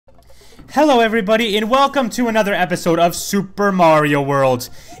Hello everybody and welcome to another episode of Super Mario World.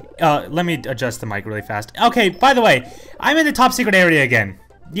 Let me adjust the mic really fast. Okay, by the way, I'm in the top secret area again.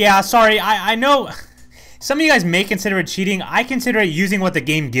 Yeah, sorry, I know some of you guys may consider it cheating. I consider it using what the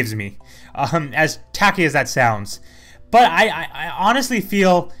game gives me, as tacky as that sounds. But I honestly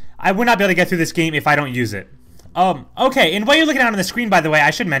feel I would not be able to get through this game if I don't use it. Okay, and while you're looking out on the screen, by the way,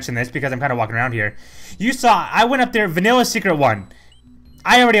 I should mention this because I'm kind of walking around here. You saw, I went up there, Vanilla Secret 1.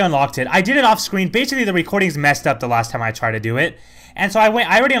 I already unlocked it. I did it off screen. Basically, the recording's messed up the last time I tried to do it. And so I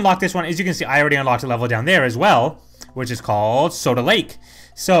already unlocked this one. As you can see, I already unlocked a level down there as well, which is called Soda Lake.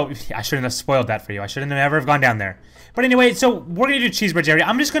 So, I shouldn't have spoiled that for you. I shouldn't have ever have gone down there. But anyway, so we're going to do Cheesebridge area.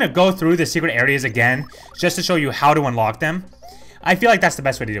 I'm just going to go through the secret areas again, just to show you how to unlock them. I feel like that's the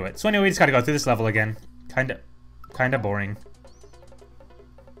best way to do it. So anyway, we just got to go through this level again. Kinda boring.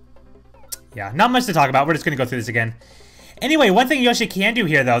 Yeah, not much to talk about. We're just going to go through this again. Anyway, one thing Yoshi can do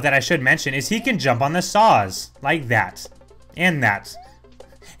here, though, that I should mention is he can jump on the saws. Like that. And that.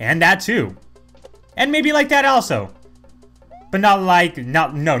 And that, too. And maybe like that also. But not like... No,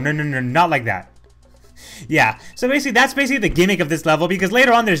 not like that. Yeah, so basically, that's basically the gimmick of this level, because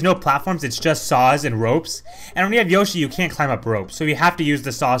later on there's no platforms, it's just saws and ropes. And when you have Yoshi, you can't climb up ropes, so you have to use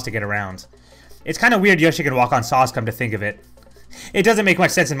the saws to get around. It's kind of weird Yoshi can walk on saws, come to think of it. It doesn't make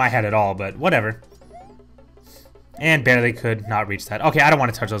much sense in my head at all, but whatever. And barely could not reach that. Okay, I don't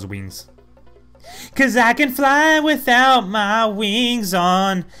want to touch those wings. 'Cause I can fly without my wings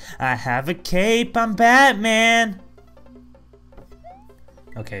on. I have a cape, I'm Batman.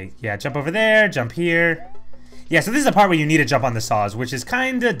 Okay, yeah, jump over there, jump here. Yeah, so this is the part where you need to jump on the saws, which is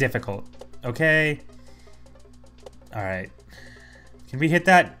kind of difficult. Okay. Alright. Can we hit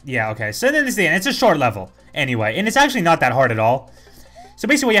that? Yeah, okay. So then this is the end. It's a short level, anyway. And it's actually not that hard at all. So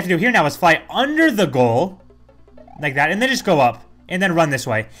basically what you have to do here now is fly under the goal. Like that, and then just go up, and then run this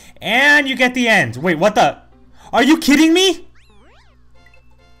way. And you get the end. Wait, what the? Are you kidding me?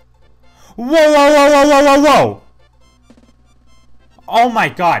 Whoa. Oh my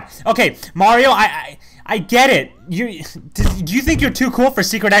god. Okay, Mario, I get it. Do you think you're too cool for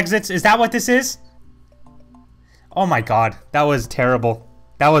secret exits? Is that what this is? Oh my god, that was terrible.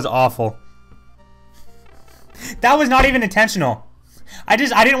 That was awful. That was not even intentional. I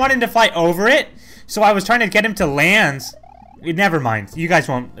didn't want him to fly over it. So I was trying to get him to land. Never mind. You guys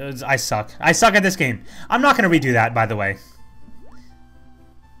won't. I suck. I suck at this game. I'm not going to redo that, by the way.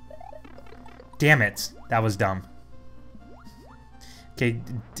 Damn it. That was dumb. Okay.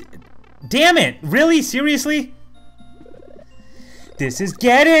 Damn it. Really? Seriously? This is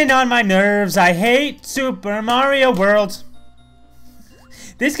getting on my nerves. I hate Super Mario World.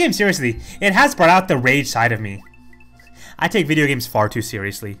 This game, seriously, it has brought out the rage side of me. I take video games far too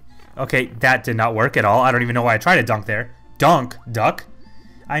seriously. Okay, that did not work at all. I don't even know why I tried to dunk there. Duck.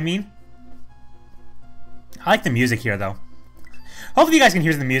 I mean. I like the music here, though. Hopefully you guys can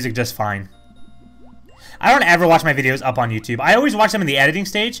hear the music just fine. I don't ever watch my videos up on YouTube. I always watch them in the editing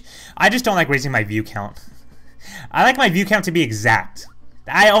stage. I just don't like raising my view count. I like my view count to be exact.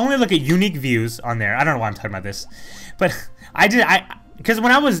 I only look at unique views on there. I don't know why I'm talking about this. But because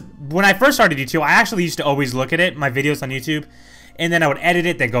when I first started YouTube, I actually used to always look at it, my videos on YouTube. And then I would edit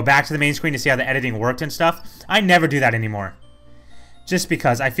it, then go back to the main screen to see how the editing worked and stuff. I never do that anymore. Just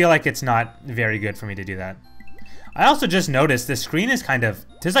because I feel like it's not very good for me to do that. I also just noticed the screen is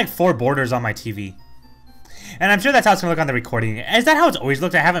there's like 4 borders on my TV. And I'm sure that's how it's going to look on the recording. Is that how it's always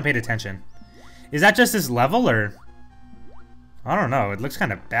looked? I haven't paid attention. Is that just this level or? I don't know. It looks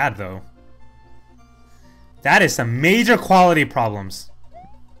kind of bad though. That is some major quality problems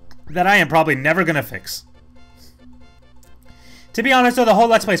that I am probably never going to fix. To be honest, though, the whole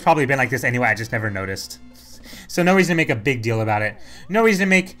Let's Play's probably been like this anyway, I just never noticed. So no reason to make a big deal about it. No reason to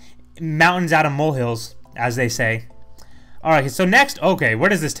make mountains out of molehills, as they say. Alright, so next, okay, where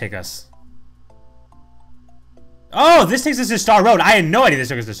does this take us? Oh, this takes us to Star Road. I had no idea this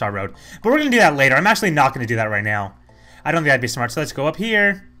took us to Star Road. But we're going to do that later. I'm actually not going to do that right now. I don't think that'd be smart. So let's go up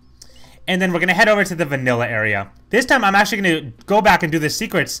here. And then we're going to head over to the vanilla area. This time, I'm actually going to go back and do the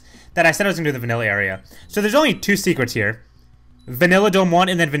secrets that I said I was going to do in the vanilla area. So there's only 2 secrets here. Vanilla Dome 1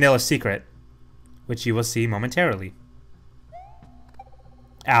 and then Vanilla Secret, which you will see momentarily.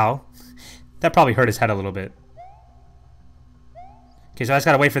 Ow. That probably hurt his head a little bit. Okay, so I just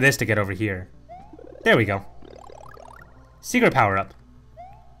gotta wait for this to get over here. There we go. Secret power-up.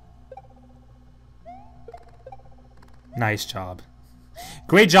 Nice job.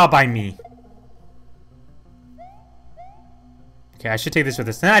 Great job by me. Okay, I should take this with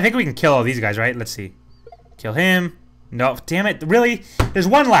us. Then I think we can kill all these guys, right? Let's see. Kill him. No, damn it. Really? There's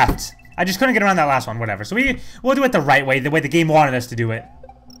 1 left. I just couldn't get around that last one. Whatever. So we'll do it the right way, the way the game wanted us to do it.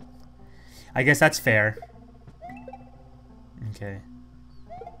 I guess that's fair. Okay.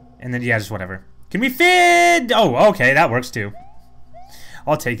 And then, yeah, just whatever. Can we fit? Oh, okay, that works too.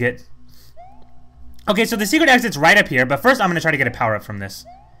 I'll take it. Okay, so the secret exit's right up here, but first I'm gonna try to get a power-up from this.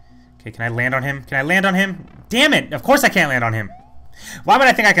 Okay, can I land on him? Can I land on him? Damn it! Of course I can't land on him. Why would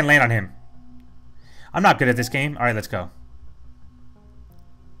I think I can land on him? I'm not good at this game. Alright, let's go.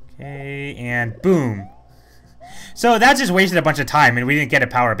 Okay, and boom. So that just wasted a bunch of time, and we didn't get a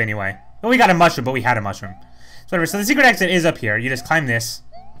power-up anyway. Well, we got a mushroom, but we had a mushroom. So whatever, so the secret exit is up here. You just climb this.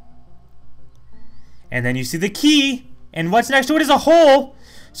 And then you see the key, and what's next to it is a hole.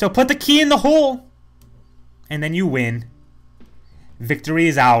 So put the key in the hole. And then you win. Victory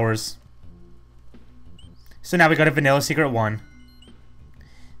is ours. So now we go to Vanilla Secret 1.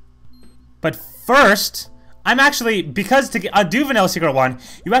 But first, I'm actually, because to do Vanilla Secret 1,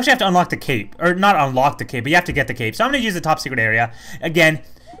 you actually have to unlock the cape. Or not unlock the cape, but you have to get the cape. So I'm going to use the top secret area. Again,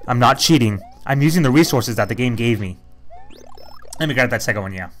 I'm not cheating. I'm using the resources that the game gave me. Let me grab that second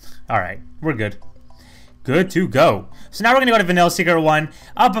one, yeah. Alright, we're good. Good to go. So now we're going to go to Vanilla Secret 1.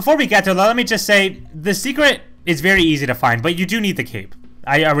 Before we get there, let me just say, the secret is very easy to find, but you do need the cape.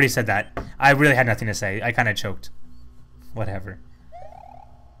 I already said that. I really had nothing to say. I kind of choked. Whatever.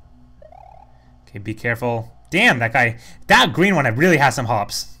 Okay, be careful. Damn, that guy. That green one really has some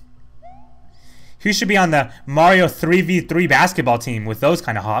hops. He should be on the Mario 3v3 basketball team with those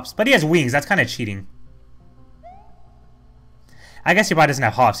kind of hops. But he has wings. That's kind of cheating. I guess he probably doesn't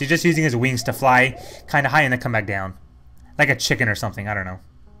have hops. He's just using his wings to fly kind of high and then come back down. Like a chicken or something. I don't know.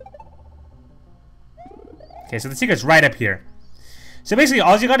 Okay, so the secret's right up here. So basically,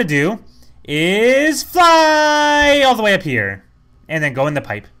 all you gotta do is fly all the way up here. And then go in the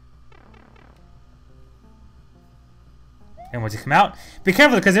pipe. And once you come out, be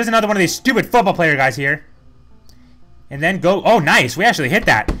careful because there's another one of these stupid football player guys here. And then go. Oh, nice. We actually hit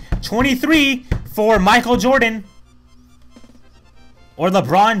that. 23 for Michael Jordan. Or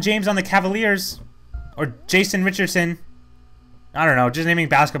LeBron James on the Cavaliers. Or Jason Richardson. I don't know. Just naming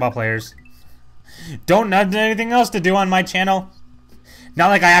basketball players. Don't have anything else to do on my channel. Not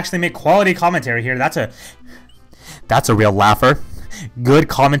like I actually make quality commentary here. That's a real laugher. Good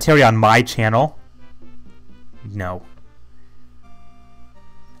commentary on my channel. No.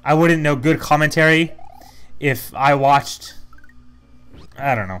 I wouldn't know good commentary if I watched...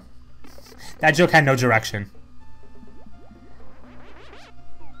 I don't know. That joke had no direction.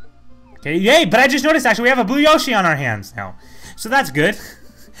 Okay, yay! But I just noticed, actually, we have a blue Yoshi on our hands now. So that's good.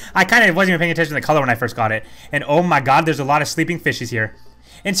 I kind of wasn't even paying attention to the color when I first got it. And oh my god, there's a lot of sleeping fishes here.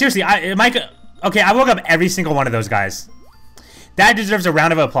 And seriously, okay, I woke up every single one of those guys. That deserves a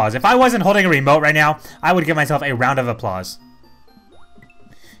round of applause. If I wasn't holding a remote right now, I would give myself a round of applause.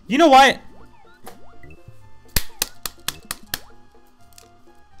 You know what?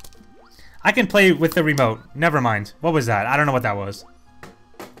 I can play with the remote. Never mind. What was that? I don't know what that was.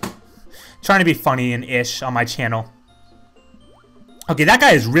 Trying to be funny and ish on my channel. Okay, that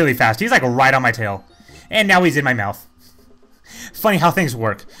guy is really fast. He's like right on my tail. And now he's in my mouth. Funny how things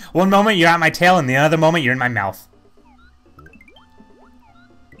work. One moment you're at my tail and the other moment you're in my mouth.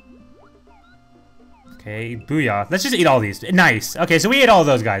 Okay, booyah. Let's just eat all these. Nice. Okay, so we ate all of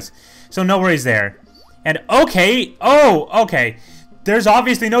those guys. So no worries there. And okay. Oh, okay. There's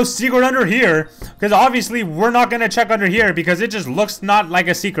obviously no secret under here. Because obviously we're not going to check under here because it just looks not like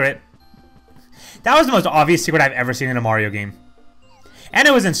a secret. That was the most obvious secret I've ever seen in a Mario game. And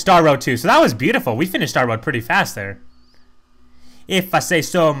it was in Star Road too. So that was beautiful. We finished Star Road pretty fast there. If I say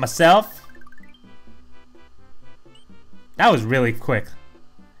so myself. That was really quick.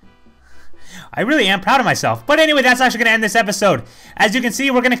 I really am proud of myself. But anyway, that's actually going to end this episode. As you can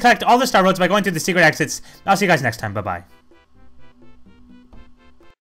see, we're going to collect all the Star Roads by going through the secret exits. I'll see you guys next time. Bye-bye.